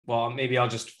Well, maybe I'll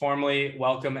just formally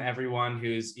welcome everyone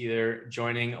who's either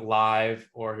joining live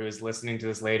or who is listening to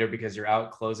this later because you're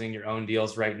out closing your own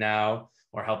deals right now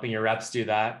or helping your reps do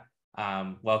that.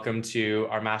 Welcome to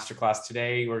our masterclass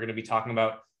today. We're going to be talking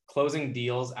about closing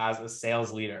deals as a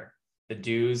sales leader, the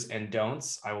do's and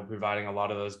don'ts. I will be providing a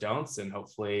lot of those don'ts, and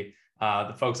hopefully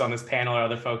the folks on this panel or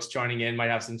other folks joining in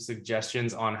might have some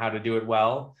suggestions on how to do it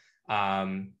well. So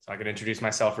I could introduce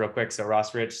myself real quick. So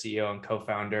Ross Rich, CEO and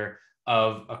co-founder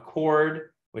of Accord,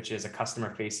 which is a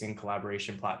customer-facing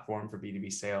collaboration platform for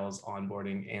B2B sales,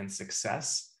 onboarding, and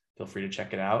success. Feel free to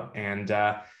check it out. And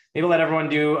maybe let everyone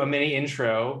do a mini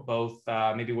intro, both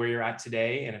maybe where you're at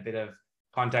today and a bit of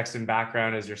context and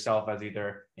background as yourself as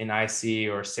either an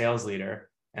IC or sales leader.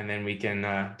 And then we can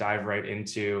dive right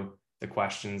into the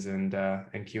questions and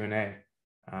Q&A.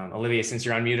 Olivier, since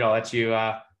you're unmuted,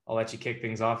 I'll let you kick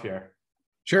things off here.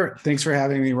 Sure. Thanks for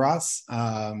having me, Ross.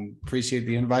 Appreciate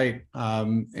the invite.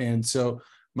 And so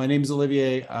my name is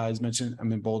Olivier. As mentioned,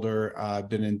 I'm in Boulder. I've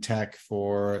been in tech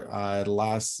for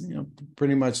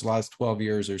pretty much the last 12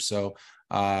 years or so.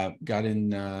 Got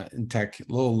in tech a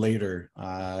little later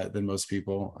than most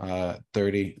people,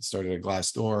 30, started at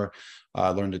Glassdoor,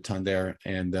 learned a ton there,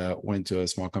 and went to a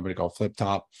small company called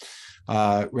FlipTop.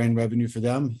 Ran revenue for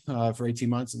them for 18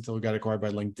 months until we got acquired by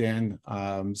LinkedIn.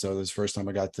 So this is the first time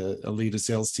I got to lead a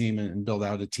sales team and build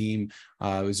out a team.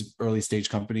 It was an early stage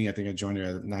company. I think I joined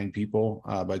at 9 people.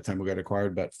 By the time we got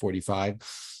acquired, about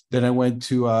 45. Then I went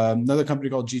to another company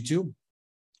called G2.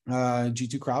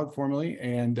 G2 Crowd formerly,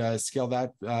 and scale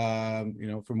that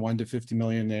from 1 to 50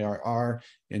 million ARR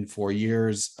in 4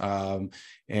 years,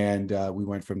 and we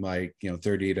went from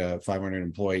 30 to 500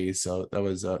 employees, so that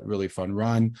was a really fun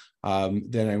run.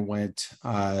 Then I went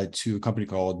to a company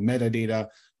called Metadata,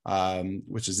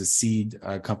 which is a seed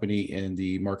company in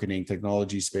the marketing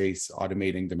technology space,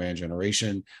 automating demand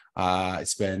generation. I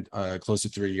spent close to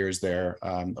 3 years there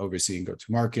overseeing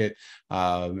go-to-market,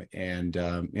 and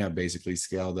basically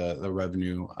scaled the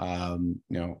revenue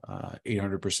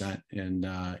 800% in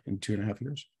 2.5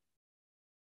 years.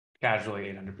 Casually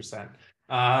 800%.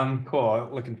 Cool.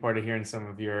 Looking forward to hearing some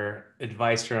of your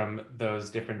advice from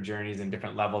those different journeys and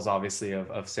different levels, obviously,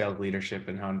 of sales leadership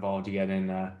and how involved you get in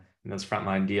those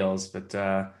frontline deals. But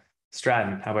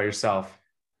Stratton, how about yourself?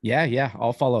 Yeah,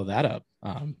 I'll follow that up.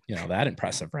 That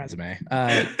impressive resume.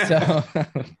 So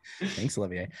thanks,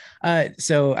 Olivier.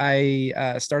 So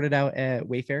I started out at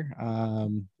Wayfair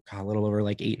a little over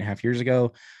 8.5 years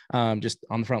ago, just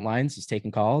on the front lines, just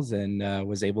taking calls, and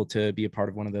was able to be a part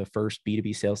of one of the first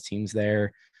B2B sales teams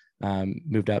there.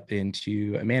 Moved up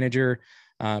into a manager,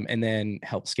 and then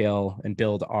helped scale and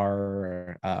build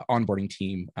our onboarding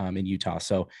team in Utah.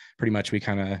 So pretty much we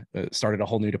kind of started a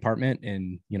whole new department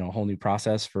and, a whole new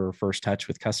process for first touch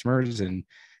with customers, and,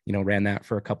 ran that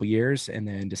for a couple of years, and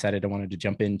then decided I wanted to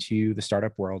jump into the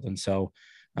startup world. And so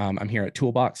I'm here at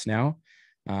TOOLBX now.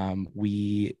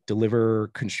 We deliver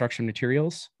construction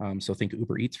materials. So think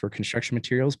Uber Eats for construction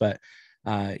materials, but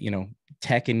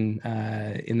tech in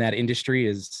that industry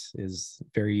is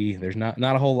very, there's not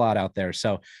a whole lot out there.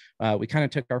 So we kind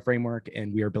of took our framework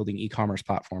and we are building e-commerce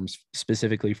platforms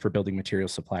specifically for building material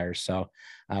suppliers. So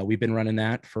we've been running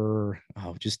that for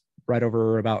just right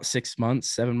over about 6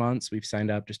 months, 7 months. We've signed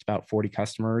up just about 40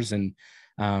 customers, and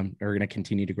are going to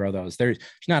continue to grow those. There's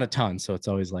not a ton, so it's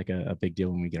always a big deal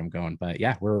when we get them going. But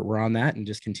yeah, we're on that and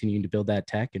just continuing to build that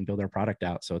tech and build our product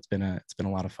out. So it's been a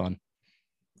lot of fun.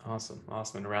 Awesome.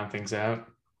 And to round things out,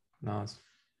 Nas.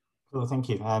 Cool, thank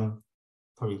you.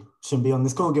 Probably shouldn't be on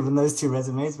this call given those 2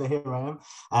 resumes, but here I am.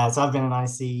 So I've been an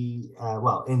IC,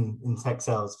 in tech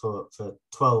sales for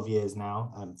 12 years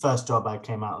now. First job I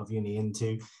came out of uni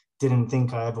into. Didn't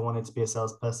think I ever wanted to be a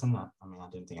salesperson. I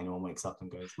don't think anyone wakes up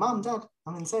and goes, "Mom, Dad,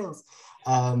 I'm in sales."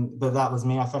 But that was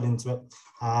me. I fell into it.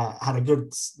 Had a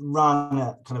good run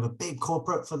at kind of a big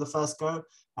corporate for the first go.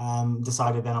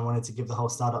 Decided then I wanted to give the whole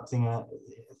startup thing a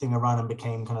run, and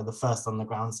became kind of the first on the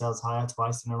ground sales hire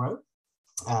twice in a row.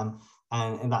 And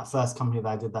in that first company that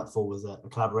I did that for was a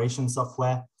collaboration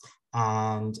software.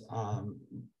 And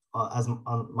as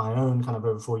on my own, kind of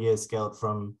over 4 years, scaled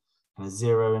from kind of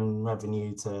 0 in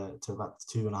revenue to about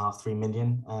 2.5-3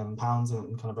 million pounds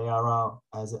in kind of ARR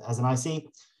as an IC.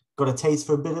 Got a taste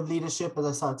for a bit of leadership as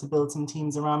I started to build some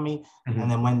teams around me,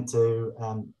 and then went to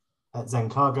at Zen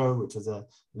Cargo, which was a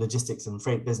logistics and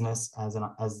freight business, as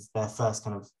their first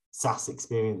kind of SaaS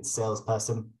experience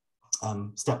salesperson.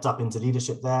 Stepped up into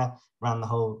leadership there, ran the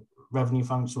whole revenue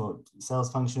function or sales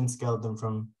function, scaled them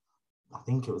from, I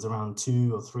think it was around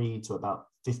 2 or 3 to about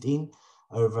 15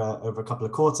 over a couple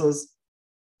of quarters.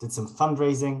 Did some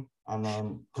fundraising, and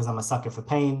then, because I'm a sucker for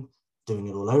pain, doing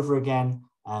it all over again.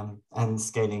 and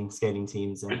scaling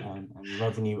teams and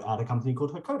revenue at a company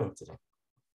called Hokodo today.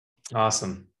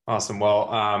 Awesome. Well,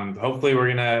 hopefully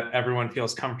everyone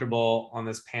feels comfortable on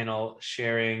this panel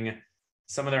sharing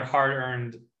some of their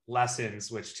hard-earned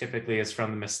lessons, which typically is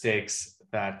from the mistakes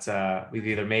that we've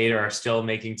either made or are still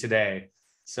making today.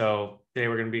 So today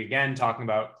we're going to be, again, talking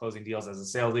about closing deals as a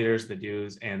sales leaders, the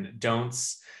do's and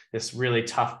don'ts, this really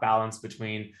tough balance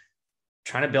between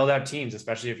trying to build out teams,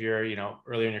 especially if you're,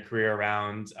 earlier in your career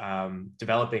around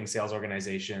developing sales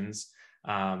organizations,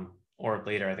 or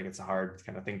later. I think it's a hard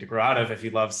kind of thing to grow out of if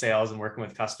you love sales and working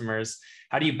with customers.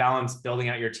 How do you balance building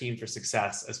out your team for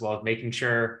success, as well as making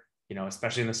sure,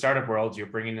 especially in the startup world, you're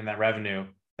bringing in that revenue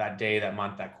that day, that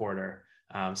month, that quarter?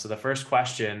 So the first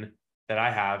question that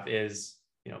I have is,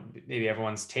 maybe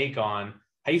everyone's take on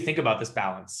how you think about this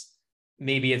balance.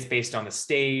 Maybe it's based on the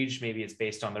stage, maybe it's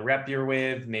based on the rep you're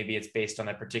with, maybe it's based on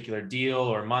that particular deal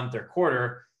or month or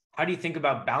quarter. How do you think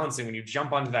about balancing when you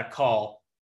jump onto that call?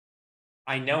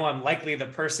 I know I'm likely the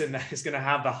person that is going to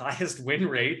have the highest win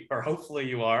rate, or hopefully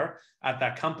you are, at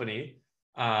that company.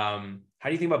 How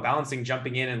do you think about balancing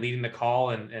jumping in and leading the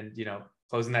call and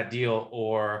closing that deal,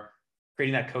 or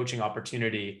creating that coaching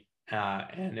opportunity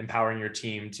and empowering your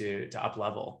team to up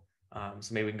level?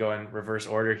 So maybe we can go in reverse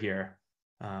order here.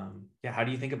 How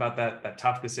do you think about that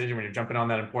tough decision when you're jumping on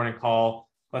that important call?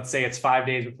 Let's say it's 5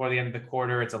 days before the end of the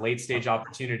quarter, it's a late stage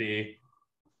opportunity,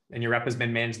 and your rep has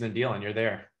been managing the deal and you're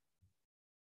there.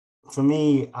 For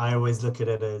me, I always look at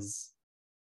it as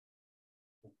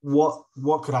what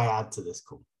could I add to this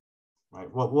call, right?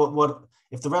 What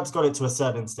if the rep's got it to a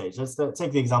certain stage? Let's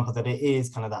take the example that it is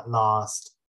kind of that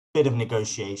last bit of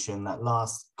negotiation, that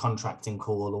last contracting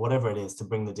call, or whatever it is to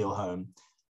bring the deal home.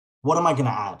 What am I going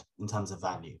to add in terms of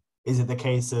value? Is it the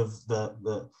case of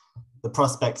the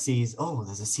prospect sees, oh,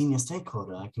 there's a senior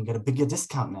stakeholder, I can get a bigger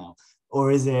discount now?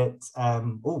 Or is it,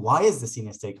 why is the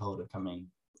senior stakeholder coming?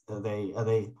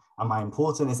 Am I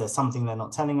important? Is there something they're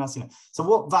not telling us? So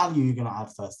what value are you going to add,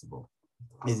 first of all,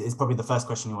 is probably the first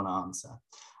question you want to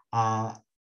answer.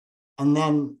 And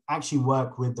then actually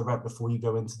work with the rep before you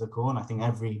go into the call. And I think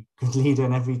every good leader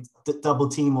and every double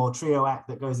team or trio act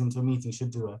that goes into a meeting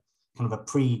should do a kind of a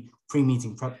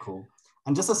pre-meeting prep call,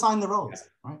 and just assign the roles,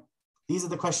 right? These are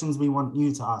the questions we want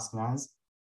you to ask, Naz.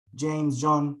 James,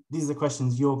 John, these are the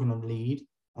questions you're going to lead.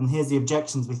 And here's the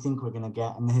objections we think we're going to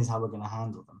get, and here's how we're going to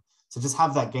handle them. So just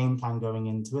have that game plan going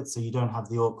into it, so you don't have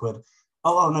the awkward,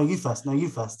 no, you first, no, you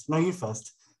first, no, you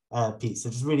first piece. So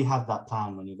just really have that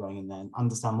plan when you're going in there, and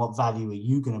understand what value are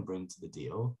you going to bring to the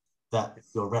deal that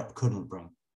your rep couldn't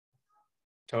bring.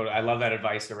 Totally. I love that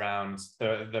advice around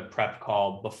the prep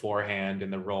call beforehand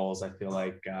and the roles. I feel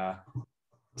like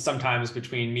sometimes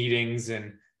between meetings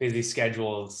and busy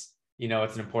schedules,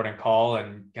 it's an important call,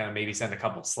 and kind of maybe send a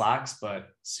couple slacks, but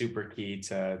super key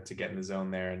to get in the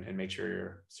zone there and make sure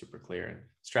you're super clear. And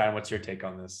Stratton, what's your take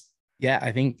on this? Yeah,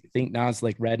 I think Nas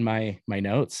read my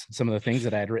notes, some of the things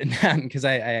that I had written down, because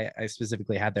I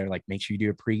specifically had there, make sure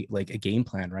you do a game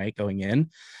plan, right, going in.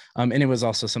 And it was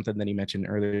also something that he mentioned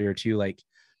earlier too,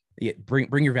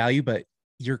 bring your value, but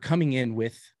you're coming in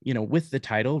with, with the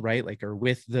title, right? Or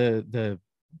with the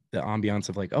ambiance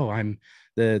of I'm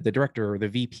the director or the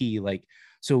VP,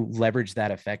 so leverage that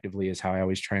effectively is how I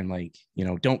always try and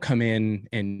don't come in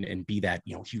and be that,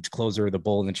 huge closer, the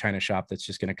bull in the china shop that's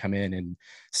just going to come in and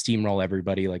steamroll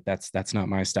everybody. That's not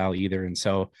my style either. And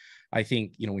so I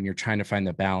think, when you're trying to find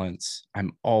the balance,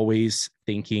 I'm always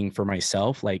thinking for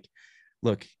myself,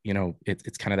 look,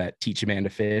 it's kind of that teach a man to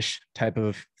fish type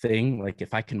of thing.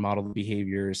 If I can model the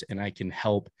behaviors and I can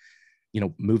help,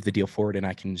 move the deal forward, and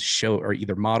I can show, or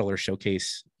either model or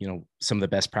showcase, some of the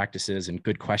best practices and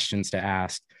good questions to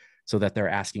ask, so that they're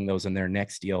asking those in their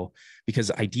next deal.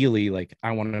 Because ideally,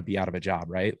 I want to be out of a job,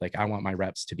 right? I want my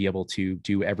reps to be able to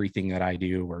do everything that I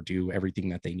do, or do everything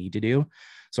that they need to do.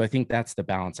 So I think that's the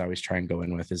balance I always try and go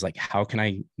in with, is how can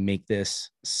I make this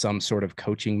some sort of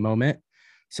coaching moment,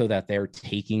 so that they're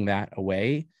taking that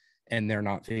away and they're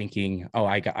not thinking, oh,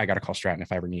 I got to call Stratton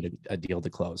if I ever need a deal to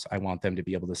close. I want them to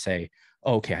be able to say,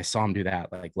 oh, okay, I saw him do that.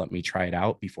 Let me try it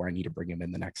out before I need to bring him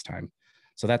in the next time.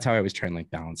 So that's how I always try and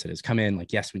balance it, is come in,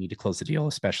 yes, we need to close the deal,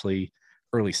 especially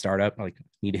early startup,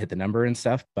 need to hit the number and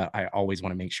stuff. But I always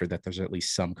want to make sure that there's at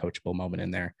least some coachable moment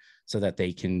in there, so that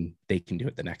they can do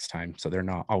it the next time. So they're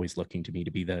not always looking to me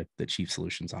to be the chief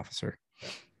solutions officer.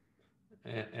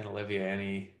 And Olivier,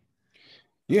 any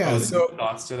so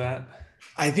thoughts to that?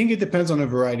 I think it depends on a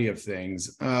variety of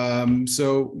things.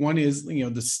 So one is,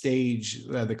 the stage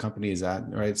that the company is at,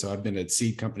 right? So I've been at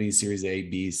seed companies, Series A,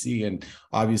 B, C, and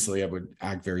obviously I would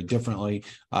act very differently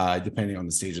depending on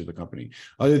the stage of the company.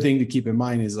 Other thing to keep in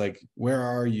mind is like, where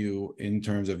are you in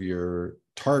terms of your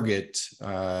target,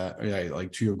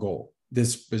 like to your goal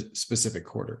this specific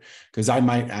quarter? Because I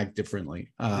might act differently.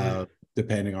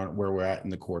 Depending on where we're at in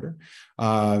the quarter,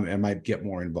 and might get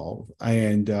more involved.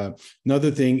 And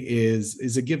another thing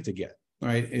is a give to get,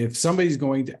 right? If somebody's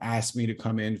going to ask me to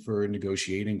come in for a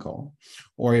negotiating call,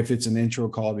 or if it's an intro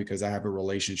call because I have a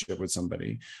relationship with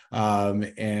somebody,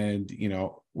 and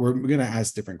we're going to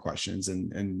ask different questions.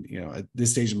 And at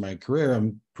this stage of my career,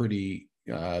 I'm pretty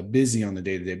busy on the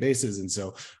day-to-day basis. And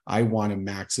so I want to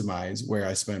maximize where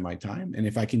I spend my time. And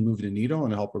if I can move the needle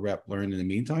and help a rep learn in the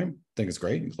meantime, I think it's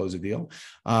great and close a deal.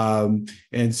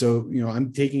 And so,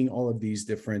 I'm taking all of these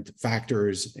different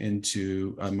factors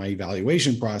into my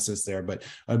evaluation process there. But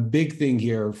a big thing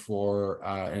here for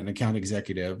an account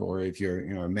executive, or if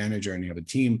you're a manager and you have a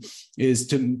team, is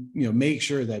to make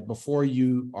sure that before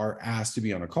you are asked to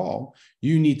be on a call,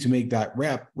 you need to make that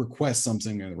rep request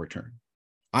something in return.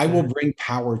 I will bring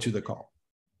power to the call.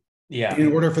 Yeah.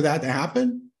 In order for that to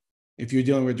happen, if you're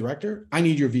dealing with a director, I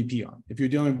need your VP on. If you're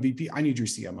dealing with VP, I need your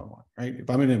CMO on, right? If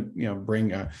I'm going to,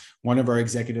 bring one of our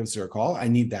executives to a call, I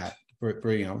need that for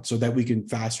so that we can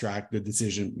fast track the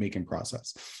decision-making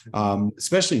process.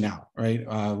 Especially now, right?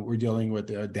 We're dealing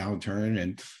with a downturn,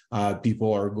 and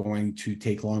people are going to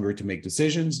take longer to make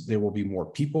decisions. There will be more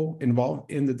people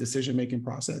involved in the decision-making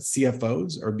process.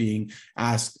 CFOs are being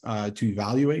asked to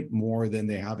evaluate more than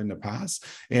they have in the past.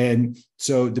 And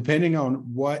so depending on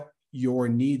what your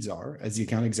needs are as the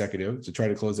account executive to try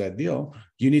to close that deal,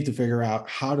 you need to figure out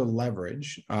how to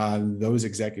leverage those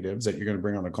executives that you're going to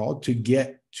bring on the call to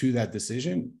get to that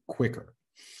decision quicker.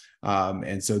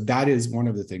 And so that is one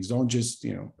of the things. Don't just,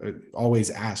 always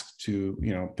ask to,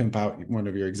 pimp out one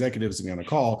of your executives to be on a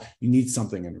call. You need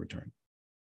something in return.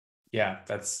 Yeah,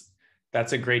 that's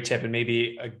a great tip, and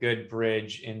maybe a good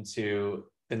bridge into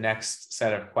the next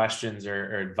set of questions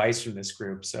or advice from this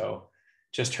group. So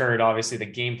just heard obviously the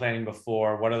game planning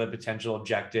before. What are the potential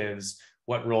objectives?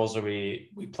 What roles are we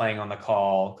playing on the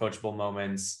call? Coachable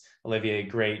moments. Olivier,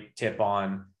 great tip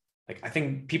on, I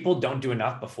think people don't do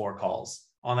enough before calls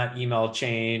on that email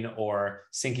chain or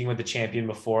syncing with the champion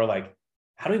before.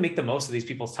 How do we make the most of these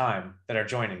people's time that are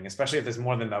joining, especially if there's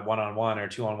more than that one-on-one or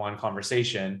two-on-one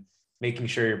conversation, making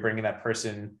sure you're bringing that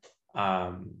person,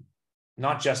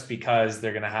 not just because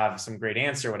they're going to have some great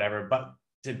answer or whatever, but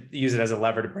to use it as a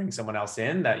lever to bring someone else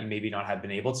in that you maybe not have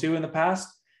been able to in the past.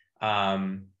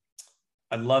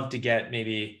 I'd love to get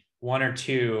maybe one or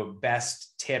two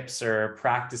best tips or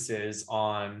practices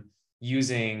on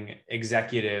using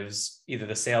executives, either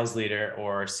the sales leader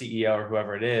or CEO or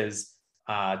whoever it is,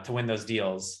 to win those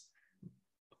deals.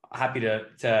 Happy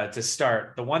to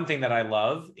start. The one thing that I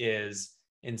love is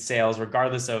in sales,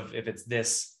 regardless of if it's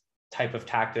this type of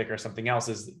tactic or something else,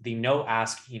 is the no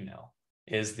ask email.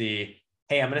 Is the,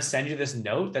 hey, I'm going to send you this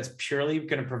note that's purely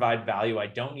going to provide value. I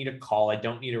don't need a call. I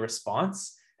don't need a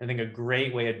response. I think a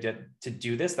great way to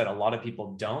do this that a lot of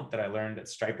people don't, that I learned at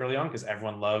Stripe early on, because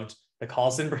everyone loved the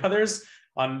Carlson brothers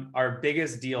on our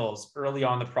biggest deals early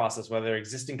on in the process, whether they're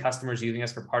existing customers using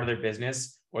us for part of their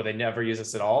business or they never use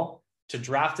us at all, to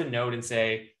draft a note and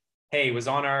say, hey, was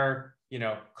on our,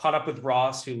 caught up with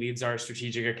Ross, who leads our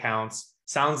strategic accounts.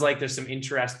 Sounds like there's some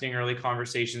interesting early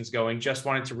conversations going. Just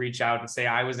wanted to reach out and say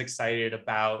I was excited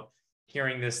about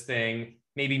hearing this thing,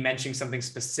 maybe mentioning something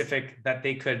specific that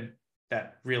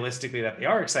realistically that they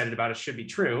are excited about. It should be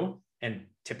true. And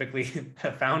typically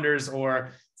founders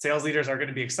or sales leaders are going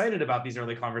to be excited about these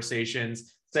early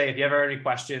conversations. Say, if you ever have any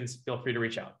questions, feel free to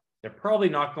reach out. They're probably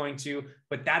not going to,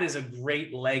 but that is a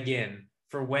great leg in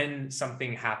for when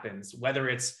something happens, whether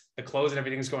it's the close and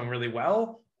everything's going really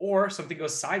well, or something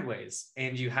goes sideways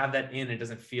and you have that in, it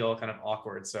doesn't feel kind of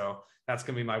awkward. So that's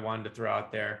going to be my one to throw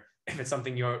out there. If it's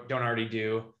something you don't already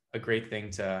do, a great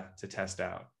thing to test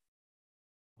out.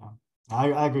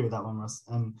 I agree with that one, Russ.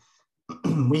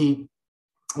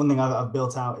 One thing I've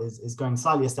built out is going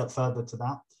slightly a step further to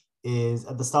that, is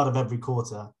at the start of every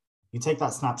quarter, you take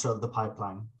that snapshot of the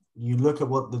pipeline, you look at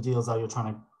what the deals are you're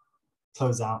trying to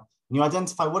close out, and you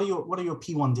identify what are your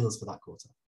P1 deals for that quarter,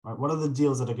 right? What are the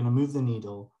deals that are going to move the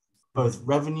needle, both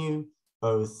revenue,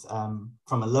 both from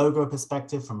a logo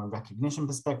perspective, from a recognition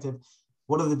perspective.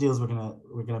 What are the deals we're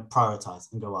gonna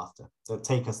prioritize and go after that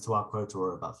take us to our quota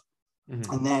or above?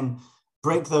 Mm-hmm. And then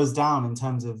break those down in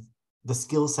terms of the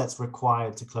skill sets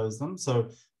required to close them. So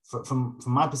from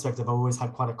my perspective, I've always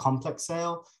had quite a complex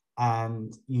sale.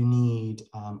 and you need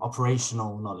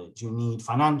operational knowledge, you need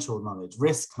financial knowledge,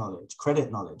 risk knowledge,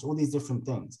 credit knowledge, all these different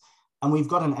things. And we've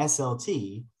got an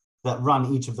SLT that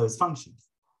run each of those functions.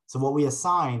 So what we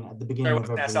assign at the beginning of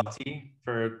every SLT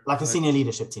for like a senior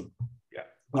leadership team. Yeah.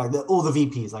 Like all the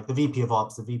VPs, like the VP of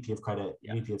Ops, the VP of Credit,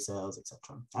 VP of Sales,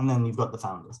 etc. And then you've got the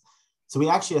founders. So we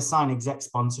actually assign exec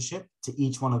sponsorship to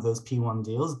each one of those P1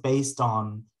 deals based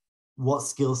on what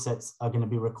skill sets are going to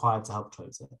be required to help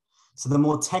close it. So the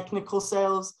more technical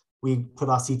sales, we put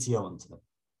our CTO onto them.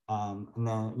 And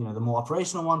then, the more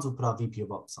operational ones, we'll put our VP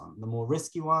of Ops on. The more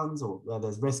risky ones, or where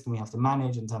there's risk and we have to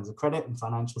manage in terms of credit and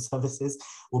financial services,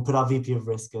 we'll put our VP of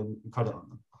Risk and Credit on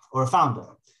them, or a founder.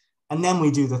 And then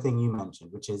we do the thing you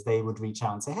mentioned, which is they would reach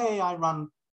out and say, hey, I run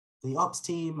the Ops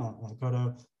team at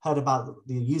Hokodo, heard about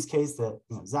the use case that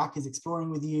Zach is exploring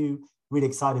with you, really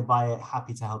excited by it,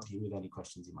 happy to help you with any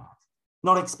questions you might have.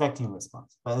 Not expecting a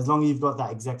response, but as long as you've got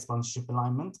that exec sponsorship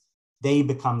alignment, they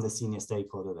become the senior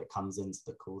stakeholder that comes into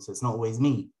the call. So it's not always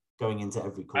me going into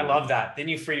every call. I love that. Then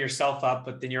you free yourself up,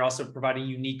 but then you're also providing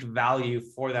unique value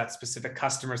for that specific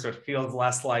customer. So it feels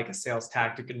less like a sales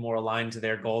tactic and more aligned to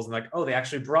their goals. And like, oh, they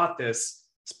actually brought this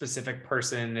specific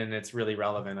person and it's really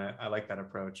relevant. I like that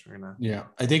approach. Yeah,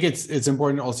 I think it's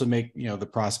important to also make the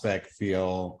prospect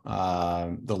feel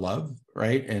the love,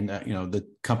 right? And the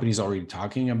company's already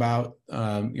talking about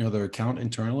their account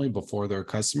internally before their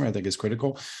customer, I think is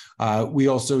critical. We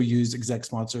also use exec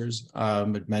sponsors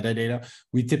with metadata.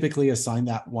 We typically assign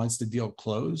that once the deal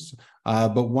closed.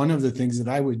 But one of the things that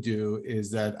I would do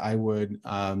is that I would,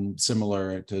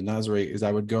 similar to Nasri, is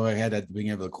I would go ahead at the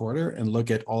beginning of the quarter and look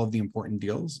at all of the important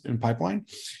deals in pipeline.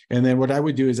 And then what I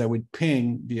would do is I would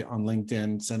ping on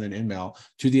LinkedIn, send an email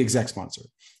to the exec sponsor.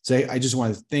 Say, I just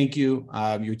want to thank you.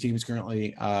 Your team is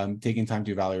currently taking time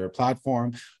to evaluate our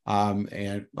platform.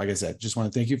 And like I said, just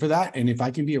want to thank you for that. And if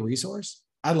I can be a resource,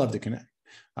 I'd love to connect.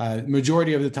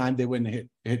 Majority of the time they wouldn't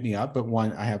hit me up, but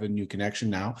one, I have a new connection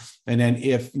now. And then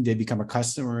if they become a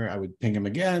customer, I would ping them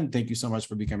again. Thank you so much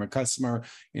for becoming a customer.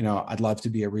 I'd love to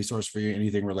be a resource for you,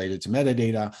 anything related to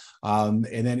metadata. And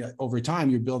then over time,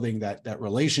 you're building that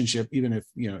relationship, even if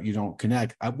you don't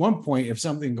connect. At one point, if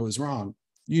something goes wrong,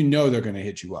 they're going to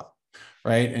hit you up.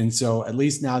 Right. And so at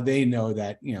least now they know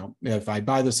that, if I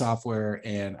buy the software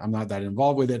and I'm not that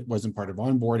involved with it, wasn't part of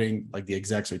onboarding, like the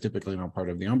execs are typically not part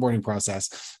of the onboarding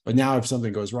process. But now if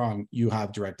something goes wrong, you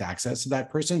have direct access to that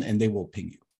person and they will ping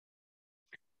you.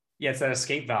 Yeah, it's that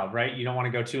escape valve, right? You don't want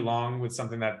to go too long with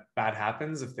something that bad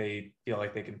happens. If they feel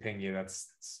like they can ping you, that's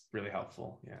really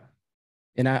helpful. Yeah.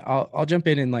 And I'll jump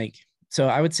in and so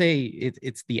I would say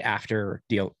it's the after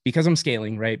deal because I'm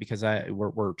scaling, right? Because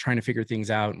we're trying to figure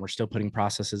things out and we're still putting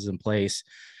processes in place.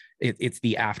 It's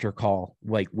the after call,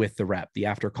 with the rep. The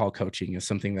after call coaching is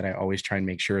something that I always try and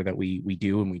make sure that we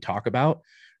do and we talk about,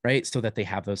 right? So that they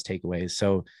have those takeaways.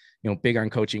 So, big on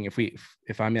coaching.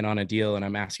 If I'm in on a deal and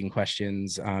I'm asking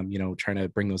questions, trying to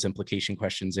bring those implication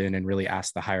questions in and really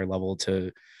ask the higher level to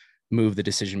move the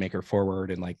decision maker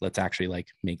forward and let's actually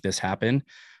make this happen.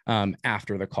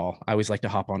 After the call, I always like to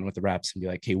hop on with the reps and be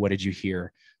like, hey, what did you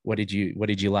hear? What did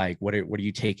you like? What are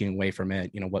you taking away from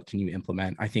it? What can you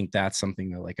implement? I think that's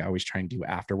something that I always try and do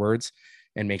afterwards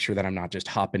and make sure that I'm not just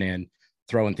hopping in,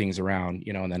 throwing things around,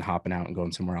 and then hopping out and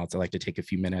going somewhere else. I like to take a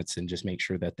few minutes and just make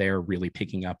sure that they're really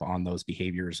picking up on those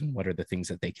behaviors and what are the things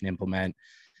that they can implement,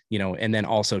 and then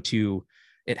also too,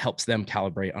 it helps them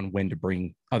calibrate on when to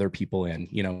bring other people in.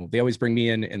 They always bring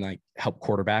me in and help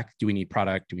quarterback. Do we need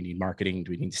product? Do we need marketing? Do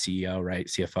we need CEO, right?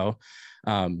 CFO.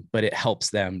 But it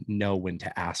helps them know when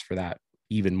to ask for that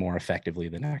even more effectively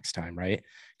the next time, right?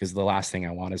 Because the last thing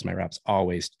I want is my reps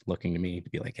always looking to me to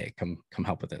be like, hey, come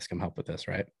help with this,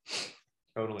 right?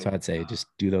 Totally. So I'd say just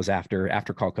do those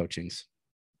after call coachings.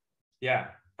 Yeah,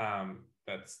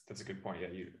 that's a good point.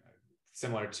 Yeah,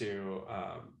 similar to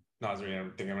Nasri, I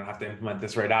think I'm gonna have to implement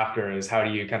this right after, is how do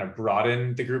you kind of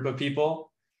broaden the group of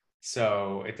people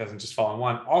so it doesn't just fall in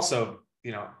one. Also,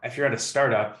 if you're at a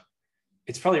startup,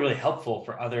 it's probably really helpful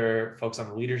for other folks on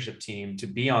the leadership team to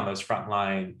be on those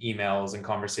frontline emails and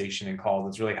conversation and calls.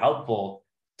 It's really helpful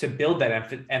to build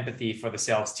that empathy for the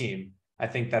sales team. I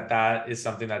think that is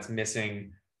something that's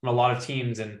missing from a lot of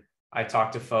teams. And I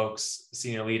talk to folks,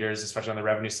 senior leaders, especially on the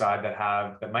revenue side,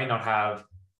 that might not have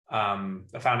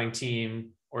a founding team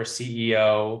or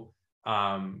CEO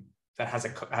that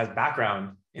has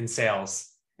background in sales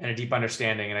and a deep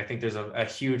understanding. And I think there's a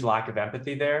huge lack of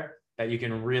empathy there that you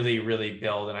can really, really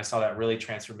build. And I saw that really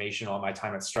transformational at my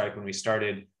time at Stripe when we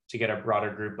started to get a broader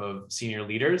group of senior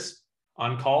leaders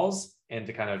on calls and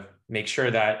to kind of make sure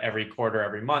that every quarter,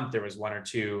 every month, there was one or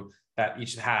two that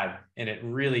each had, and it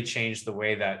really changed the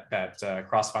way that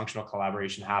cross-functional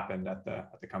collaboration happened at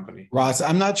the company. Ross,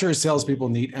 I'm not sure salespeople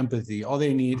need empathy. All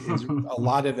they need is a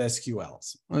lot of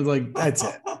SQLs. Like, that's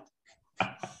it.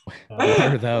 What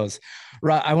are those?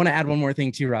 I want to add one more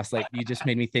thing too, Ross. Like, you just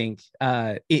made me think,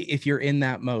 if you're in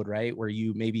that mode, right, where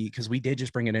you maybe, because we did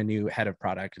just bring in a new head of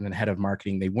product and then head of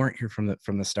marketing, they weren't here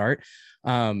from the start.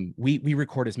 We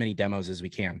record as many demos as we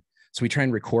can. So we try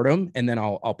and record them, and then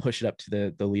I'll push it up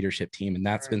to the leadership team. And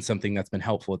that's been something that's been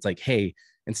helpful. It's like, hey,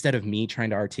 instead of me trying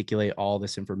to articulate all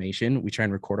this information, we try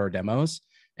and record our demos,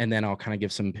 and then I'll kind of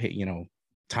give some,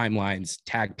 timelines,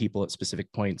 tag people at specific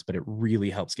points, but it really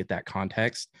helps get that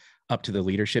context up to the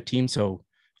leadership team. So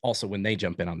also when they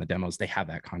jump in on the demos, they have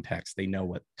that context. They know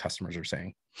what customers are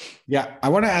saying. Yeah, I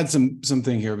want to add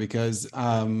something here, because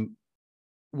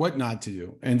what not to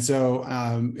do. And so,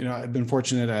 I've been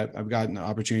fortunate. I've gotten the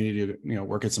opportunity to,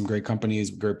 work at some great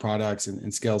companies, great products,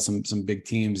 and scale some big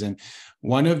teams. And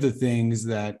one of the things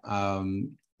that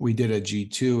we did at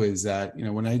G2 is that,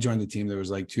 when I joined the team, there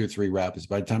was like 2 or 3 reps.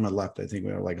 By the time I left, I think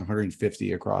we were like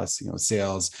 150 across,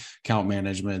 sales, account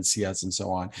management, CS, and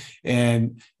so on.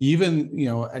 And even,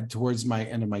 towards my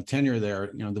end of my tenure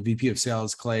there, the VP of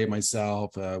sales, Clay,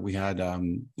 myself, we had,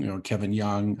 Kevin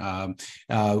Young,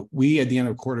 we, at the end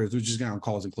of quarters, we just got on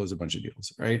calls and closed a bunch of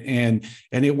deals. Right. And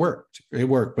it worked,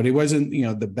 but it wasn't,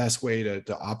 the best way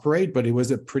to operate, but it was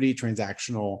a pretty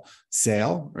transactional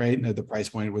sale, right? And the price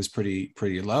point was pretty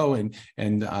low, and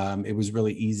it was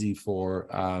really easy for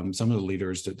some of the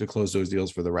leaders to close those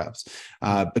deals for the reps.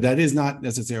 But that is not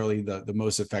necessarily the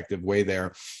most effective way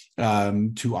there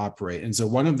to operate. And so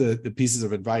one of the pieces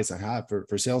of advice I have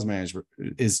for sales management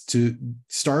is to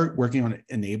start working on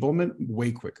enablement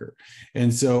way quicker.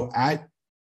 And so at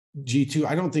G2,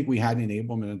 I don't think we had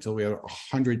enablement until we had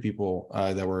 100 people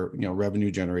that were, revenue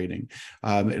generating.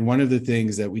 And one of the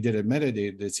things that we did at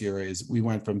Metadata this year is we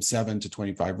went from 7 to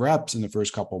 25 reps in the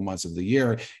first couple of months of the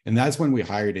year. And that's when we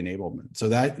hired enablement. So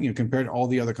that, compared to all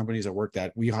the other companies I worked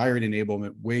at, we hired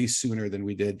enablement way sooner than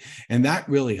we did. And that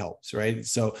really helps, right?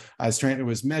 So as Stratton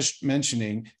was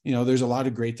mentioning, there's a lot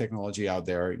of great technology out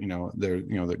there,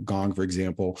 the Gong, for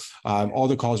example, all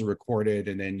the calls are recorded,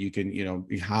 and then you can, you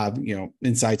have,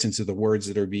 insights into the words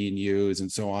that are being used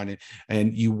and so on.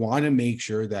 And you want to make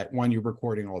sure that, one, you're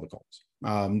recording all the calls.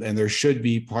 And there should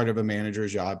be, part of a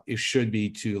manager's job, it should be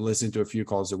to listen to a few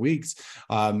calls a week.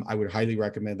 I would highly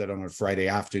recommend that on a Friday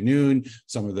afternoon.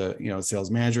 Some of the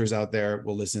sales managers out there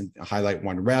will highlight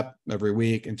one rep every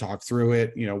week and talk through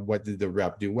it. What did the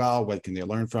rep do well? What can they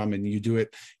learn from? And you do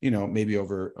it, maybe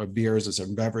over beers or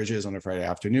some beverages on a Friday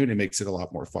afternoon. It makes it a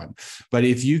lot more fun. But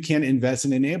if you can invest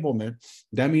in enablement,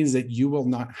 that means that you will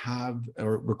not have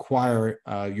or require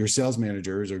your sales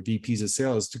managers or VPs of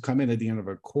sales to come in at the end of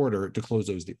a quarter to close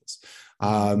those deals.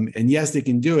 And yes, they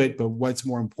can do it, but what's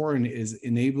more important is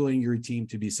enabling your team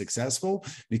to be successful,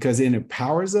 because it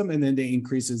empowers them, and then they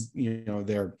increases,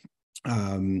 their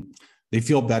they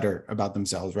feel better about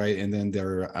themselves, right? And then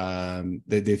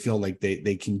they feel like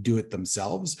they can do it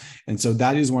themselves. And so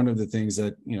that is one of the things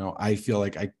that I feel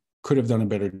like I could have done a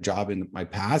better job in my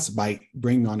past by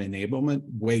bringing on enablement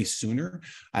way sooner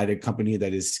at a company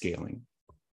that is scaling.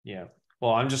 Yeah.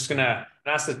 Well, I'm just gonna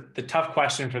ask the tough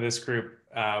question for this group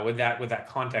with that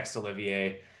context,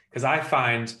 Olivier, because I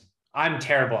find I'm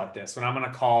terrible at this. When I'm on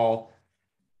a call,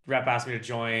 rep asked me to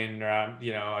join, or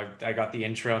I got the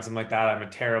intro and something like that. I'm a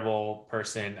terrible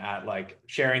person at like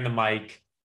sharing the mic,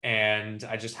 and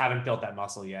I just haven't built that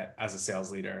muscle yet as a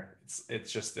sales leader.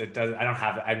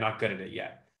 I'm not good at it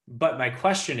yet. But my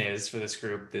question is for this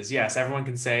group is, yes, everyone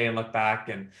can say and look back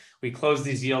and we closed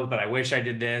these deals, but I wish I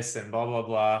did this and blah, blah,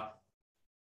 blah.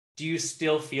 Do you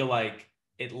still feel like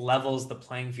it levels the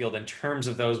playing field in terms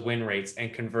of those win rates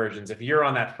and conversions? If you're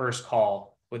on that first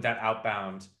call with that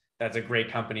outbound, that's a great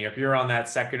company. If you're on that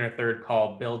second or third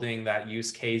call, building that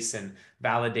use case and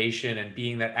validation and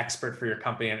being that expert for your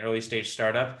company in an early stage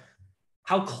startup,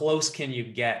 how close can you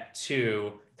get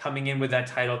to coming in with that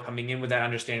title, coming in with that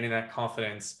understanding, that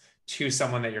confidence to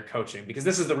someone that you're coaching? Because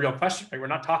this is the real question, right? We're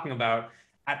not talking about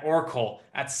at Oracle,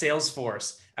 at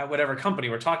Salesforce, at whatever company.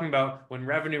 We're talking about when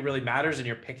revenue really matters and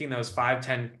you're picking those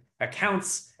 5-10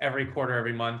 accounts every quarter,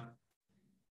 every month.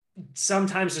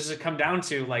 Sometimes does it come down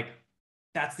to like,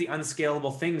 that's the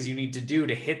unscalable things you need to do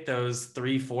to hit those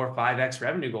 3, 4, 5x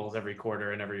revenue goals every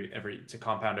quarter and every to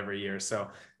compound every year. So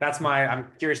I'm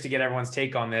curious to get everyone's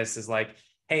take on this, is like,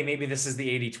 hey, maybe this is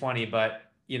the 80-20, but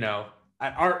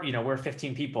we're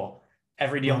 15 people.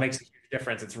 Every deal makes a huge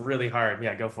difference. It's really hard.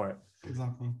 Yeah, go for it.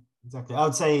 Exactly. I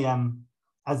would say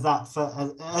as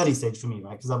early stage for me,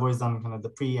 right? Because I've always done kind of the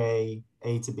pre-A,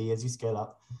 A to B as you scale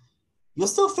up. you're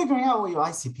still figuring out what your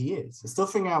ICP is. You're still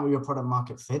figuring out what your product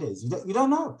market fit is. You don't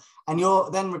know. And you're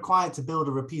then required to build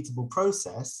a repeatable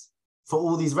process for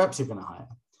all these reps you're going to hire.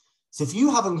 So if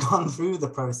you haven't gone through the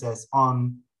process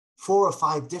on 4 or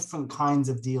 5 different kinds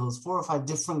of deals, 4 or 5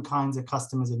 different kinds of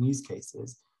customers and use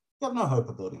cases, you have no hope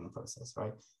of building the process,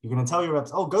 right? You're going to tell your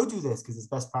reps, oh, go do this because it's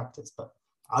best practice, but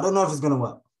I don't know if it's going to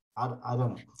work. I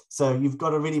don't know. So you've got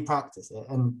to really practice it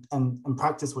and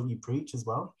practice what you preach as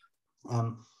well.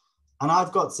 And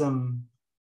I've got some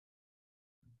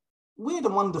weird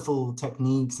and wonderful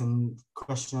techniques and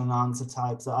question and answer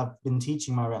types that I've been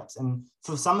teaching my reps. And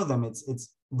for some of them,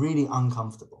 it's really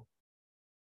uncomfortable.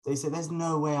 They say, there's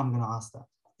no way I'm going to ask that.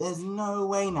 There's no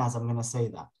way, Naz, I'm going to say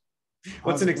that.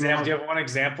 What's an example? Do you have one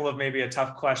example of maybe a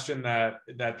tough question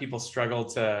that people struggle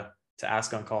to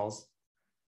ask on calls?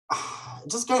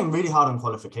 Just going really hard on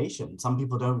qualification. Some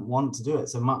people don't want to do it.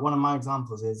 So one of my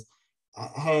examples is,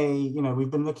 hey, you know, we've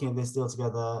been looking at this deal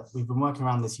together. We've been working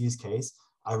around this use case.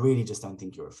 I really just don't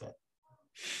think you're a fit.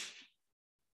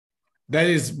 That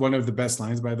is one of the best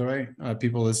lines, by the way,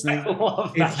 people listening. I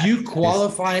love that. If you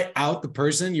qualify out the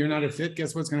person, you're not a fit,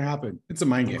 guess what's going to happen? It's a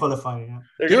mind game. Qualifying, yeah.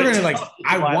 They're going to like,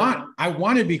 I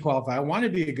want to be qualified. I want to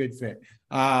be a good fit.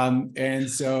 And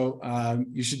so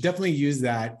you should definitely use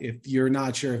that. If you're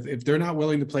not sure, if they're not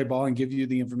willing to play ball and give you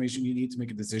the information you need to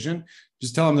make a decision,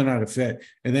 just tell them they're not a fit.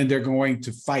 And then they're going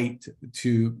to fight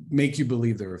to make you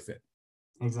believe they're a fit.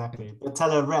 Exactly. But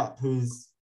tell a rep who's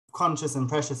conscious and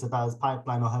precious about his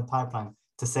pipeline or her pipeline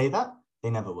to say that, they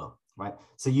never will, right?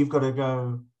 So you've got to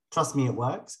go, trust me, it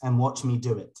works, and watch me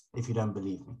do it if you don't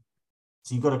believe me.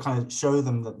 So you've got to kind of show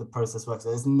them that the process works.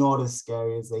 It's not as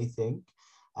scary as they think.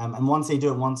 And once they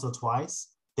do it once or twice,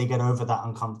 they get over that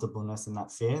uncomfortableness and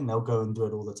that fear, and they'll go and do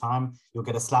it all the time. You'll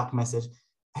get a Slack message,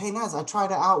 hey, Naz, I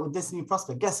tried it out with this new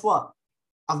prospect. Guess what?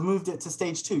 I've moved it to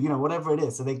stage 2, you know, whatever it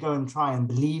is. So they go and try and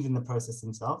believe in the process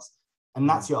themselves. And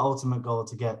that's your ultimate goal,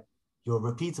 to get your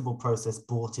repeatable process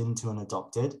bought into and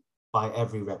adopted by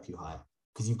every rep you hire.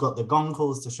 Because you've got the gong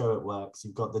calls to show it works.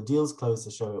 You've got the deals closed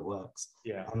to show it works.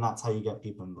 Yeah. And that's how you get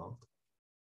people involved.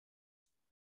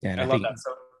 Yeah, and I love that.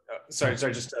 So,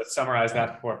 sorry, just to summarize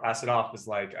that before I pass it off, is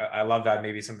like, I love that.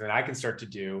 Maybe something I can start to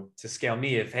do to scale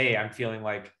me if, hey, I'm feeling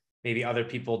like maybe other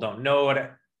people don't know what to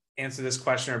answer this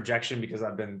question or objection because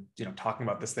I've been, you know, talking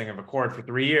about this thing of Accord for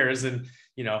 3 years, and,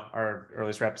 you know, our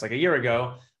earliest reps like a year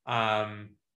ago.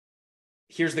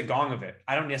 Here's the gong of it.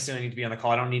 I don't necessarily need to be on the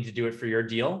call. I don't need to do it for your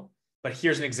deal, but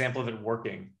here's an example of it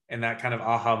working. And that kind of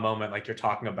aha moment, like you're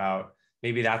talking about,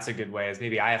 maybe that's a good way, is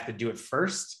maybe I have to do it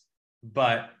first,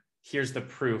 but here's the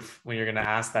proof when you're going to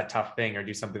ask that tough thing or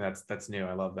do something that's new.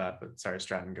 I love that. But sorry,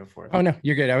 Stratton, go for it. Oh no,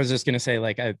 you're good. I was just going to say,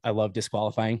 like, I love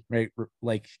disqualifying, right?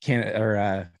 Like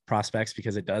prospects,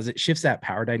 because it shifts that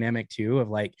power dynamic too, of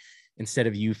like, instead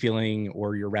of you feeling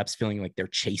or your reps feeling like they're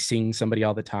chasing somebody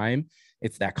all the time,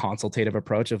 it's that consultative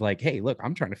approach of like, hey, look,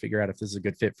 I'm trying to figure out if this is a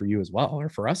good fit for you as well, or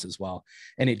for us as well.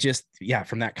 And it just, yeah,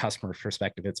 from that customer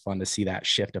perspective, it's fun to see that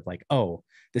shift of like, oh,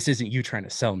 this isn't you trying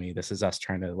to sell me. This is us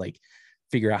trying to like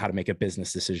figure out how to make a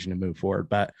business decision to move forward.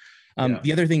 But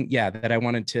the other thing, that I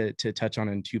wanted to touch on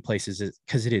in 2 places is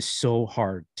because it is so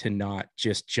hard to not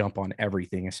just jump on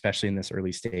everything, especially in this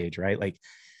early stage, right? Like,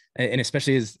 and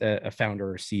especially as a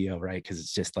founder or CEO, right? Because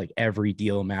it's just like every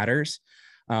deal matters.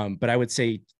 But I would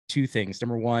say 2 things.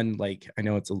 Number one, like, I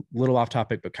know it's a little off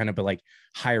topic, but like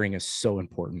hiring is so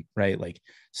important, right? Like,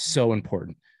 so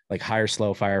important. Like, hire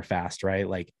slow, fire fast, right?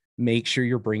 Like, make sure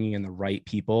you're bringing in the right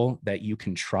people that you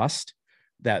can trust,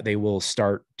 that they will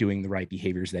start doing the right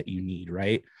behaviors that you need,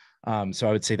 right? So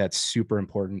I would say that's super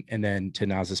important. And then to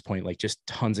Naz's point, like, just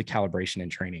tons of calibration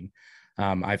and training.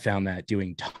 I found that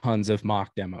doing tons of mock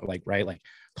demo, like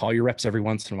call your reps every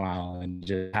once in a while and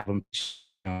just have them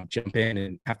jump in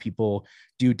and have people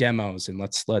do demos, and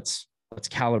let's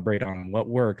calibrate on what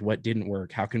worked, what didn't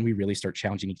work. How can we really start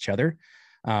challenging each other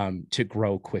to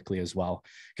grow quickly as well?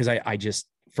 Because I just,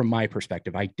 from my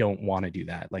perspective, I don't want to do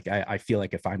that. Like, I feel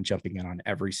like if I'm jumping in on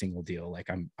every single deal, like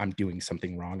I'm doing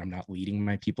something wrong. I'm not leading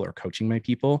my people or coaching my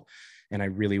people. And I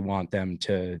really want them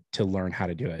to learn how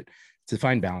to do it. It's a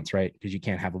fine balance, right? Because you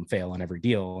can't have them fail on every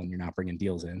deal and you're not bringing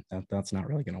deals in. That's not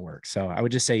really going to work. So I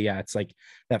would just say, it's like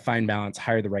that fine balance,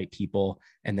 hire the right people,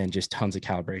 and then just tons of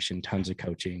calibration, tons of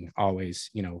coaching, always,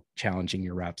 challenging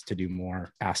your reps to do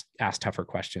more, ask tougher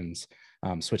questions,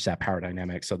 switch that power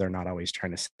dynamic. So they're not always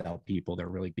trying to sell people. They're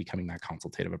really becoming that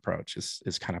consultative approach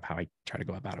is kind of how I try to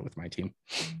go about it with my team.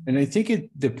 And I think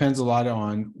it depends a lot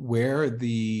on where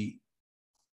the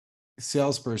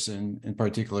salesperson in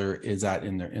particular is at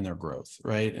in their growth,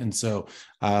 right? And so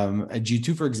at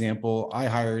G2, for example, I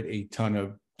hired a ton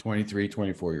of 23,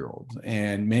 24-year-olds.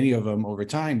 And many of them over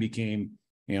time became,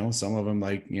 some of them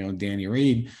like, Danny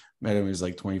Reed, met him, he was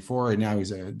like 24, and now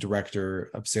he's a director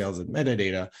of sales at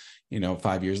Metadata,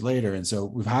 5 years later. And so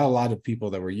we've had a lot of people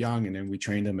that were young, and then we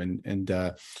trained them,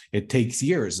 and it takes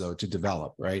years though to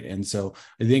develop, right? And so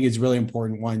I think it's really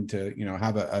important, one, to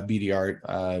have a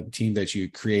BDR team that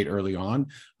you create early on,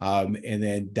 and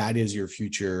then that is your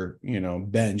future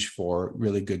bench for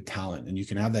really good talent, and you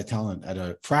can have that talent at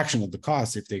a fraction of the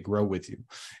cost if they grow with you.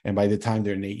 And by the time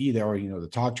they're an AE, they already know the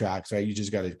talk tracks, right? You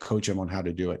just got to coach them on how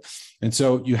to do it. And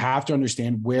so you have to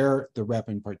understand where the rep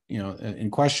in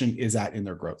question is at in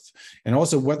their growth, and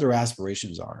also what their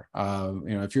aspirations are.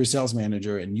 If you're a sales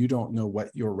manager and you don't know what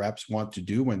your reps want to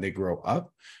do when they grow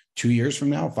up, 2 years from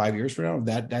now, 5 years from now,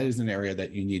 that is an area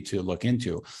that you need to look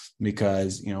into,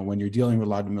 because when you're dealing with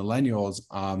a lot of millennials,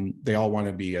 they all want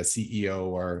to be a CEO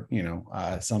or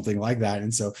something like that,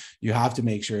 and so you have to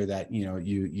make sure that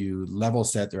you level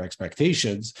set their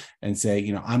expectations and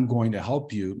say, I'm going to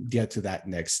help you get to that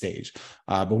next stage.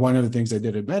 But one of the things I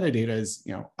did at Metadata is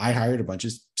I hired a bunch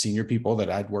of senior people that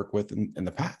I'd worked with in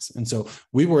the past, and so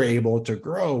we were able to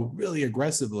grow really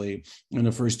aggressively in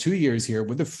the first 2 years here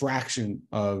with a fraction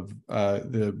of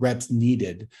the reps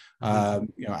needed,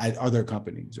 at other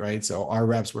companies, right? So our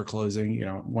reps were closing,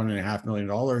 $1.5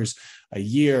 million a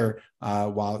year,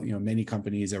 while many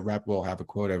companies, a rep will have a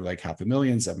quota of like $500,000,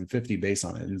 $750,000 based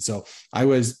on it. And so I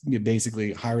was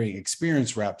basically hiring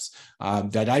experienced reps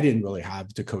that I didn't really have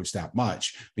to coach that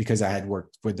much, because I had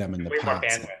worked with them in the past. More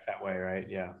bandwidth that way, right?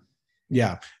 Yeah.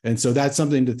 Yeah. And so that's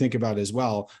something to think about as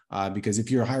well, because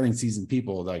if you're hiring seasoned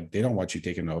people, like, they don't want you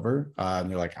taking over.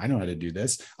 They're like, I know how to do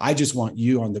this. I just want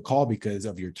you on the call because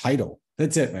of your title.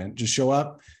 That's it, man. Just show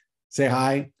up, say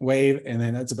hi, wave, and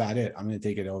then that's about it. I'm going to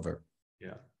take it over.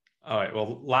 Yeah. All right.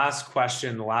 Well, last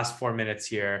question, the last 4 minutes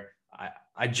here.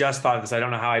 I just thought of this. I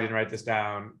don't know how I didn't write this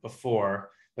down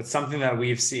before, but something that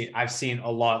I've seen a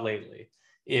lot lately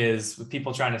is with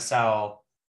people trying to sell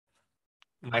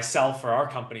myself or our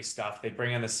company stuff, they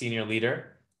bring in the senior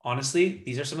leader. Honestly,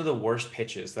 these are some of the worst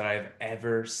pitches that I've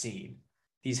ever seen.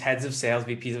 These heads of sales,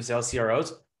 VPs of sales,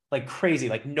 CROs, like crazy,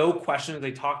 like no questions.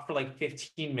 They talk for like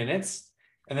 15 minutes.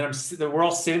 And then we're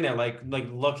all sitting there like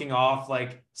looking off,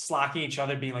 like slacking each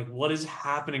other, being like, what is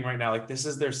happening right now? Like, this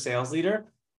is their sales leader.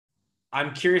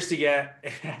 I'm curious to get,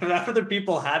 if other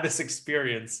people had this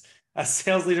experience as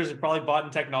sales leaders who probably bought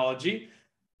in technology.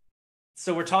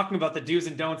 So we're talking about the do's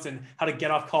and don'ts and how to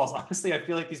get off calls. Honestly, I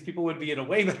feel like these people would be in a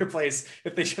way better place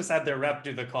if they just had their rep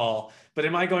do the call. But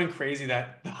am I going crazy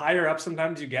that the higher up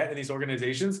sometimes you get in these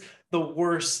organizations, the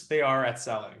worse they are at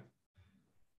selling?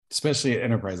 Especially at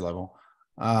enterprise level.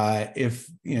 And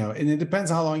it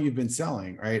depends how long you've been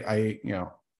selling, right?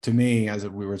 To me, as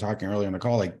we were talking earlier in the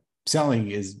call, like, selling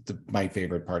is my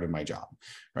favorite part of my job,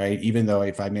 right? Even though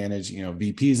if I manage,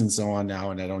 VPs and so on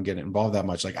now, and I don't get involved that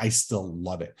much, like, I still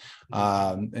love it.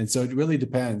 And so it really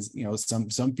depends.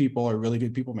 Some people are really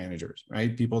good people managers,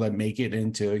 right? People that make it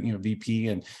into, VP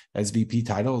and as VP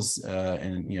titles,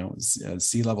 and,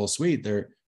 C-level suite, they're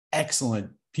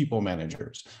excellent people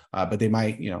managers, but they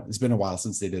might, it's been a while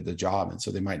since they did the job. And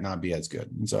so they might not be as good.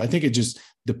 And so I think it just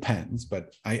depends,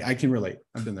 but I can relate.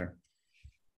 I've been there.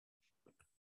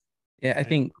 Yeah, I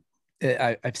think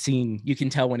I've seen, you can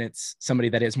tell when it's somebody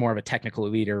that is more of a technical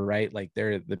leader, right? Like,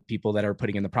 they're the people that are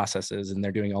putting in the processes and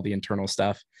they're doing all the internal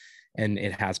stuff. And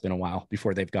it has been a while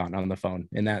before they've gotten on the phone.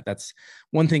 And that's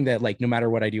one thing that, like, no matter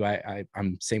what I do,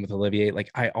 I'm same with Olivier.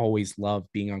 Like, I always love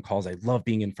being on calls. I love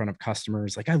being in front of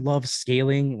customers. Like, I love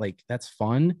scaling, like, that's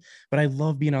fun, but I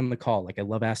love being on the call. Like, I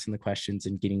love asking the questions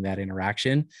and getting that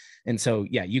interaction. And so,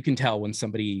 yeah, you can tell when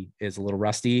somebody is a little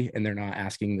rusty and they're not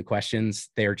asking the questions,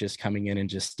 they're just coming in and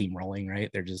just steamrolling, right?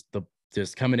 They're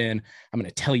just coming in. I'm going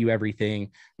to tell you everything.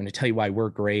 I'm going to tell you why we're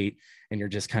great. And you're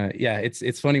just kind of, yeah,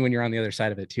 it's funny when you're on the other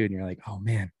side of it too. And you're like, oh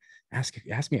man,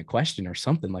 ask me a question or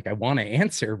something. Like, I want to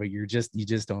answer, but you just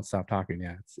don't stop talking.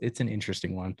 Yeah. It's an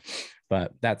interesting one,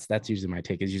 but that's usually my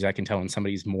take. Is usually I can tell when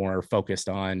somebody's more focused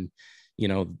on,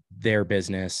 their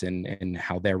business and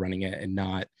how they're running it, and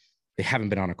not, they haven't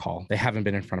been on a call. They haven't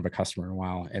been in front of a customer in a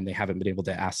while, and they haven't been able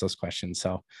to ask those questions.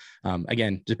 So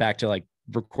again, just back to like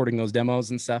recording those demos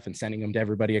and stuff and sending them to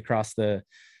everybody across the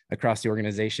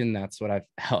organization. That's what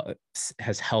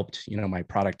has helped, my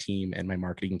product team and my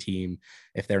marketing team.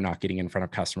 If they're not getting in front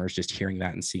of customers, just hearing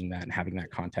that and seeing that and having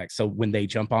that context. So when they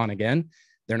jump on again,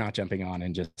 they're not jumping on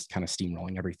and just kind of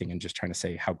steamrolling everything and just trying to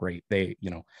say how great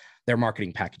their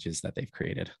marketing packages that they've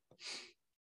created.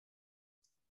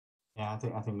 Yeah, I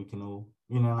think we can all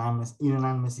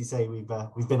unanimously say we've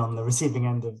been on the receiving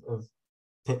end of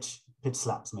pitch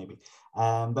slaps maybe.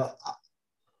 But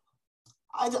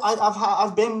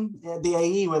I've been at the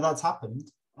AE where that's happened,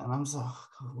 and I'm so,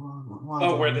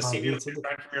 why where the CEO is from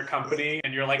your company,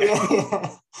 and you're like, yeah.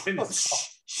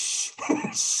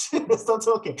 Stop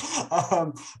talking.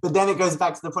 But then it goes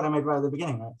back to the point I made right at the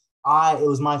beginning. Right? It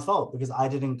was my fault because I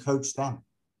didn't coach them.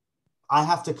 I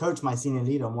have to coach my senior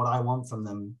leader on what I want from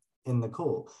them in the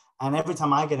call. And every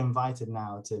time I get invited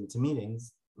now to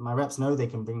meetings, my reps know they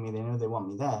can bring me. They know they want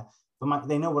me there, but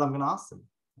they know what I'm going to ask them.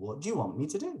 What do you want me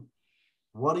to do?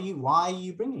 Why are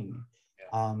you bringing me?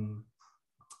 Yeah.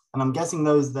 And I'm guessing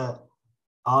those that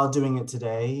are doing it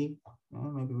today,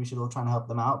 maybe we should all try and help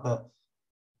them out. But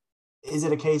is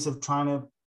it a case of trying to,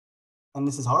 and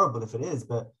this is horrible if it is,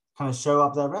 but kind of show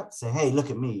up their reps, say, hey, look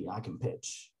at me, I can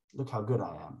pitch. Look how good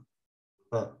I am.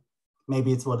 But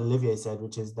maybe it's what Olivier said,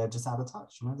 which is they're just out of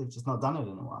touch. They've just not done it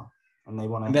in a while, and they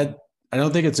want to. I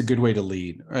don't think it's a good way to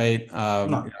lead, right?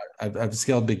 No. I've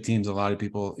scaled big teams. A lot of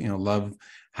people, love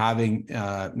having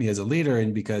me as a leader,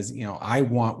 and because I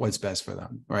want what's best for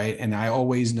them, right? And I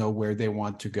always know where they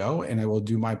want to go, and I will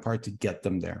do my part to get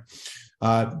them there.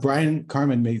 Brian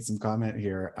Carmen made some comment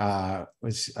here,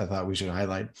 which I thought we should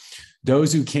highlight.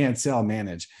 Those who can't sell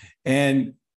manage,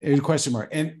 and a question mark.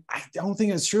 And I don't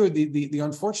think it's true. The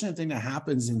unfortunate thing that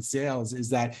happens in sales is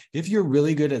that if you're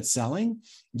really good at selling,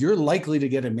 you're likely to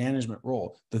get a management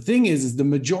role. The thing is the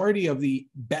majority of the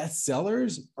best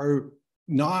sellers are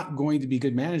not going to be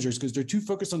good managers because they're too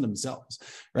focused on themselves,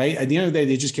 right? At the end of the day,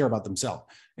 they just care about themselves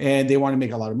and they want to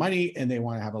make a lot of money and they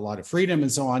want to have a lot of freedom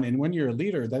and so on. And when you're a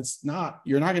leader,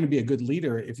 you're not going to be a good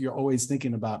leader if you're always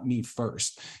thinking about me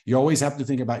first. You always have to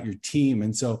think about your team.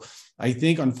 And so I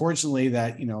think, unfortunately,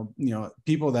 that,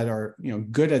 people that are,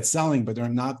 good at selling, but they're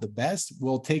not the best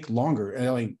will take longer.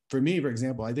 And like for me, for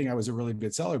example, I think I was a really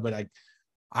good seller, but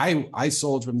I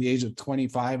sold from the age of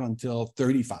 25 until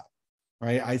 35.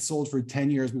 Right. I sold for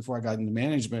 10 years before I got into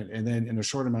management. And then in a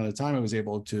short amount of time, I was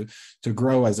able to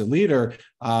grow as a leader.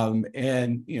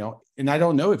 And I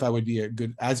don't know if I would be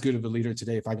as good of a leader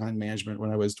today if I got in management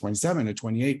when I was 27 or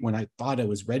 28, when I thought I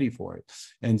was ready for it.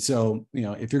 And so,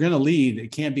 if you're going to lead,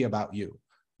 it can't be about you.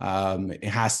 It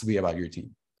has to be about your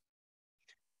team.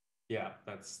 Yeah,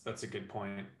 that's a good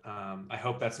point. I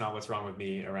hope that's not what's wrong with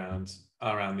me around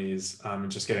these.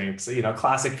 Just getting,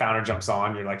 classic founder jumps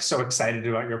on. You're like so excited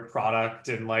about your product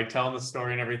and like telling the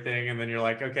story and everything, and then you're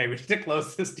like, okay, we need to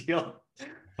close this deal.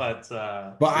 But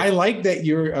I like that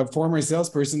you're a former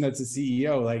salesperson that's a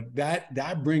CEO. Like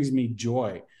that brings me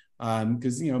joy.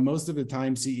 Because most of the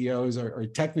time CEOs are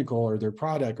technical or their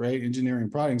product, right? Engineering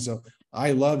product. So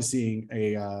I love seeing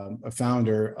a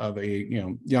founder of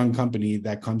a young company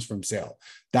that comes from sale.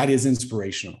 That is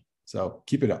inspirational. So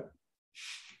keep it up.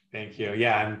 Thank you.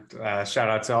 Yeah, and shout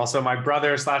out to also my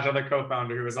brother / other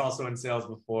co-founder who was also in sales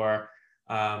before.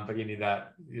 But you need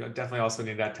that. Definitely also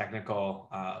need that technical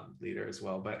leader as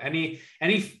well. But any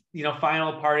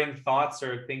final parting thoughts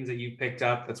or things that you picked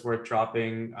up that's worth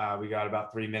dropping? We got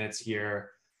about 3 minutes here.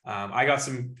 I got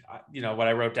some, what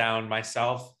I wrote down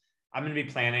myself. I'm going to be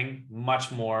planning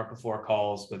much more before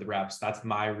calls with reps. That's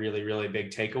my really, really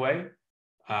big takeaway.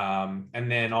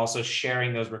 And then also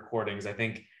sharing those recordings. I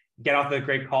think get off the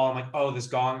great call. I'm like, oh, this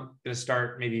gong, I'm going to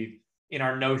start maybe in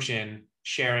our Notion,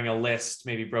 sharing a list,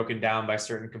 maybe broken down by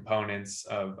certain components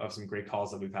of some great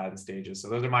calls that we've had in stages. So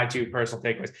those are my two personal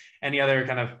takeaways. Any other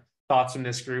kind of thoughts from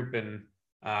this group and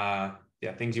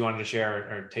things you wanted to share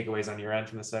or takeaways on your end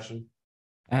from this session?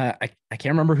 I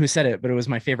can't remember who said it, but it was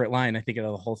my favorite line. I think of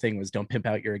the whole thing was "Don't pimp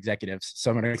out your executives."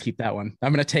 So I'm going to keep that one.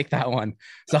 I'm going to take that one.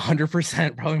 It's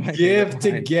 100% probably my give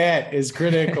to line. Get is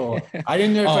critical. I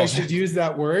didn't know if I should use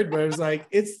that word, but it was like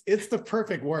it's the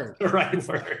perfect word. The right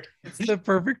word. It's the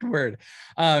perfect word.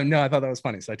 No, I thought that was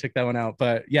funny, so I took that one out.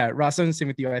 But yeah, Ross, I'm the same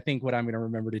with you. I think what I'm going to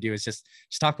remember to do is just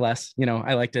talk less.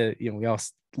 I like to. We all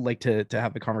like to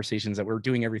have the conversations that we're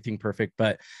doing everything perfect,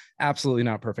 but absolutely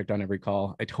not perfect on every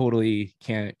call. I totally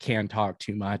can talk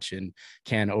too much and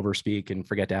can overspeak and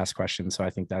forget to ask questions. So I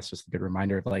think that's just a good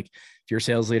reminder of like, if you're a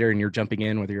sales leader and you're jumping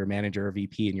in, whether you're a manager or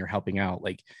VP and you're helping out,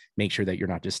 like make sure that you're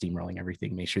not just steamrolling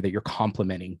everything. Make sure that you're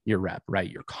complimenting your rep,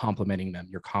 right? You're complimenting them.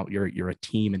 You're a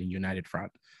team in a united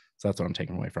front. So that's what I'm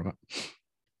taking away from it.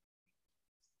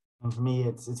 And for me,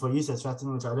 it's what you said,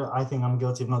 Stratton, which I think I'm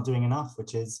guilty of not doing enough,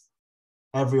 which is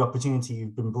every opportunity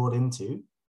you've been brought into,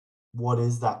 what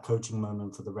is that coaching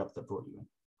moment for the rep that brought you in?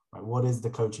 Right? What is the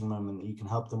coaching moment that you can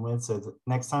help them with so that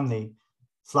next time they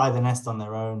fly the nest on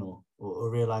their own or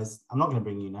realize, I'm not going to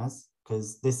bring you, Naz,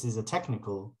 because this is a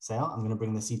technical sale. I'm going to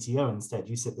bring the CTO instead.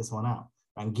 You sit this one out,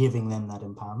 and giving them that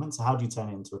empowerment. So how do you turn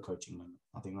it into a coaching moment?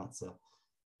 I think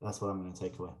that's what I'm going to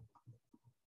take away.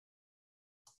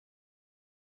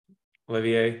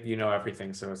 Olivier, you know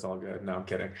everything, so it's all good. No, I'm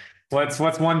kidding. What's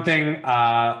one thing,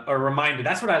 a reminder?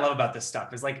 That's what I love about this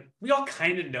stuff is like, we all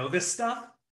kind of know this stuff,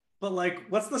 but like,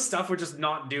 what's the stuff we're just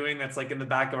not doing that's like in the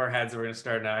back of our heads that we're going to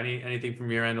start now? Anything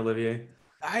from your end, Olivier?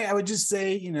 I would just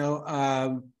say,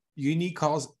 you need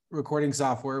calls recording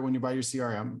software when you buy your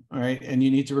CRM, all right? And you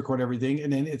need to record everything.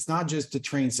 And then it's not just to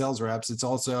train sales reps, it's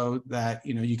also that,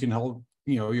 you can hold,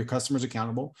 your customers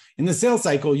accountable. In the sales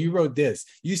cycle, you wrote this,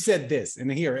 you said this,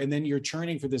 and here, and then you're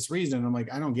churning for this reason. And I'm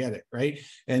like, I don't get it, right?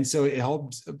 And so it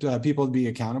helps people to be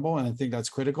accountable. And I think that's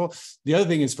critical. The other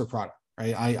thing is for product.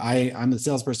 Right. I'm a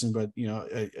salesperson, but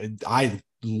I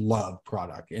love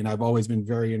product, and I've always been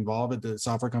very involved at the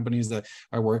software companies that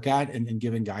I work at, and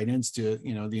giving guidance to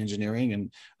the engineering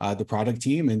and the product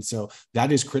team, and so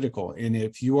that is critical. And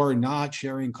if you are not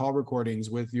sharing call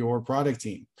recordings with your product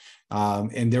team,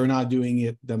 and they're not doing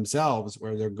it themselves,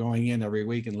 where they're going in every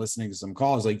week and listening to some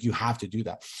calls, like, you have to do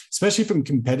that, especially from a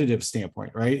competitive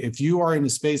standpoint, right? If you are in a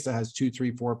space that has 2,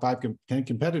 3, 4, 5, 10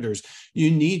 competitors, you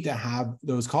need to have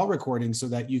those call recordings so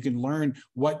that you can learn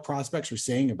what prospects are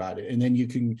saying about it. And then you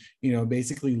can,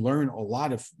 basically learn a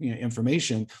lot of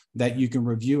information that you can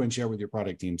review and share with your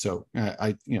product team. So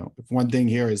if one thing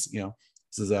here is,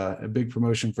 this is a big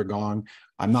promotion for Gong.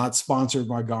 I'm not sponsored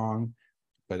by Gong,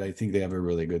 but I think they have a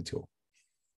really good tool.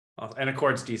 And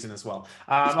Accord's decent as well.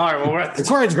 All right, well,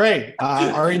 Accord's great.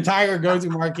 Our entire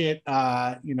go-to-market,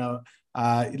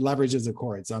 leverages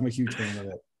Accord, so I'm a huge fan of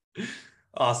it.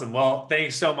 Awesome. Well,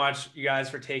 thanks so much, you guys,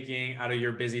 for taking out of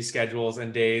your busy schedules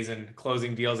and days and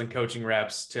closing deals and coaching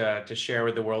reps to share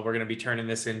with the world. We're going to be turning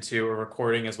this into a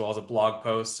recording as well as a blog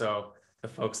post. So the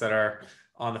folks that are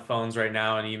on the phones right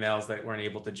now and emails that weren't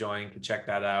able to join can check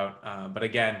that out. But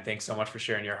again, thanks so much for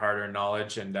sharing your hard-earned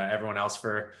knowledge, and everyone else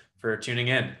for tuning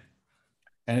in.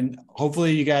 And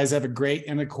hopefully you guys have a great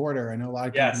end of quarter. I know a lot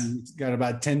of companies got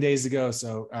about 10 days to go.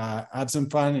 So have some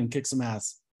fun and kick some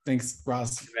ass. Thanks,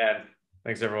 Ross. Man.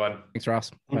 Thanks, everyone. Thanks,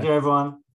 Ross. Thank you, everyone.